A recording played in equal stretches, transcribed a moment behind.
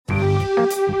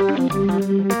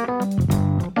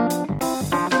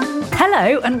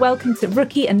Hello and welcome to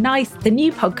Rookie and Nice, the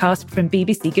new podcast from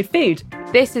BBC Good Food.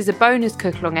 This is a bonus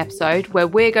Cookalong episode where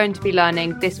we're going to be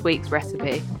learning this week's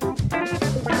recipe.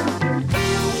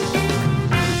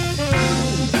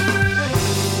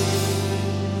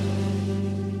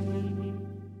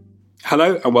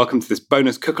 Hello and welcome to this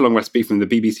bonus Cookalong recipe from the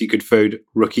BBC Good Food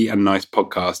Rookie and Nice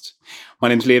podcast. My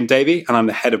name's Liam Davey and I'm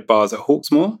the head of bars at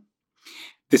Hawksmoor.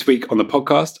 This week on the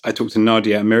podcast, I talked to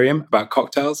Nadia and Miriam about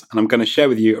cocktails, and I'm going to share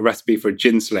with you a recipe for a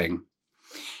gin sling.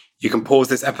 You can pause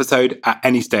this episode at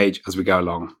any stage as we go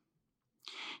along.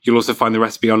 You'll also find the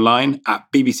recipe online at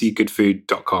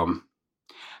bbcgoodfood.com.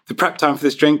 The prep time for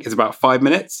this drink is about 5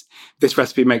 minutes. This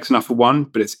recipe makes enough for one,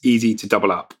 but it's easy to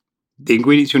double up. The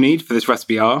ingredients you'll need for this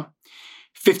recipe are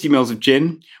 50 ml of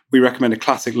gin. We recommend a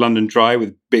classic London dry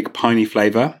with big piney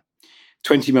flavour.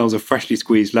 20 ml of freshly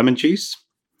squeezed lemon juice.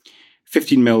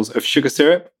 15 ml of sugar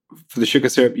syrup. For the sugar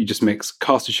syrup, you just mix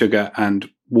caster sugar and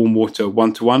warm water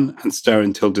 1-to-1 and stir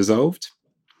until dissolved.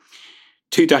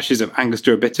 2 dashes of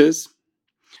Angostura bitters.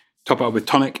 Top up with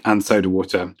tonic and soda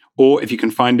water, or if you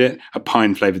can find it, a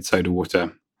pine-flavoured soda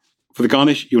water. For the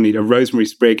garnish, you'll need a rosemary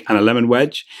sprig and a lemon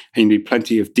wedge, and you need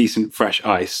plenty of decent fresh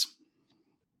ice.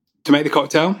 To make the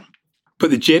cocktail,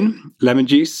 put the gin, lemon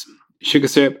juice, sugar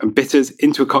syrup and bitters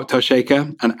into a cocktail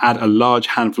shaker and add a large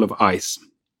handful of ice.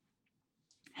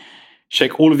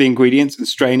 Shake all of the ingredients and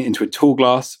strain into a tall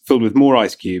glass filled with more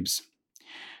ice cubes.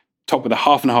 Top with a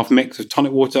half and half mix of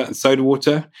tonic water and soda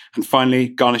water, and finally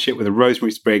garnish it with a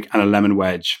rosemary sprig and a lemon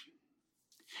wedge.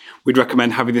 We'd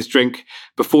recommend having this drink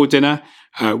before dinner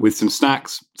with some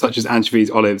snacks such as anchovies,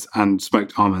 olives and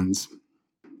smoked almonds.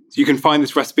 You can find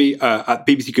this recipe at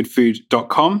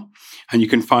bbcgoodfood.com, and you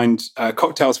can find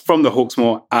cocktails from the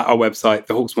Hawksmoor at our website,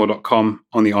 thehawksmoor.com,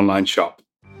 on the online shop.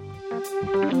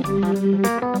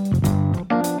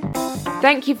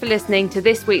 Thank you for listening to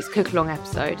this week's Cookalong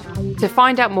episode. To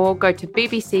find out more, go to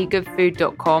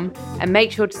bbcgoodfood.com and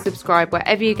make sure to subscribe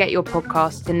wherever you get your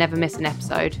podcasts to never miss an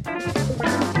episode.